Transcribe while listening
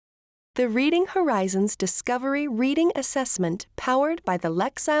The Reading Horizons Discovery Reading Assessment powered by the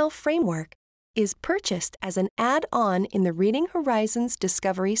Lexile framework is purchased as an add-on in the Reading Horizons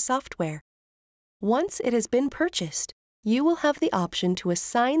Discovery software. Once it has been purchased, you will have the option to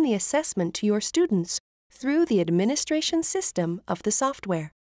assign the assessment to your students through the administration system of the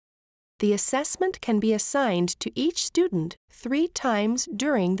software. The assessment can be assigned to each student 3 times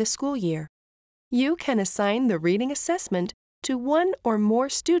during the school year. You can assign the reading assessment to 1 or more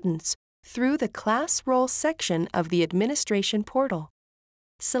students through the Class Roll section of the administration portal.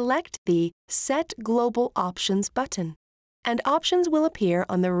 Select the Set Global Options button, and options will appear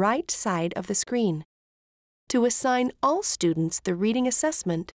on the right side of the screen. To assign all students the reading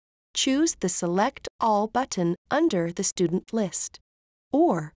assessment, choose the Select All button under the student list,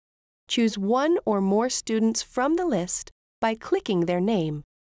 or choose 1 or more students from the list by clicking their name,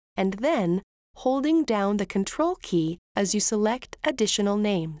 and then holding down the Control key as you select additional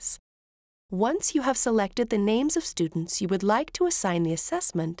names. Once you have selected the names of students you would like to assign the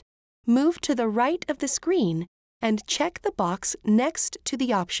assessment, move to the right of the screen and check the box next to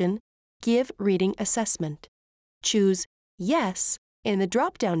the option Give Reading Assessment. Choose Yes in the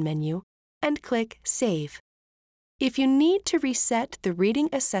drop-down menu and click Save. If you need to reset the reading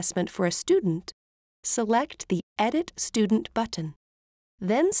assessment for a student, select the Edit Student button.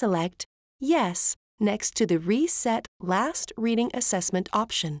 Then select Yes next to the Reset Last Reading Assessment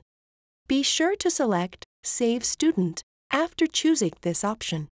option. Be sure to select Save Student after choosing this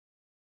option.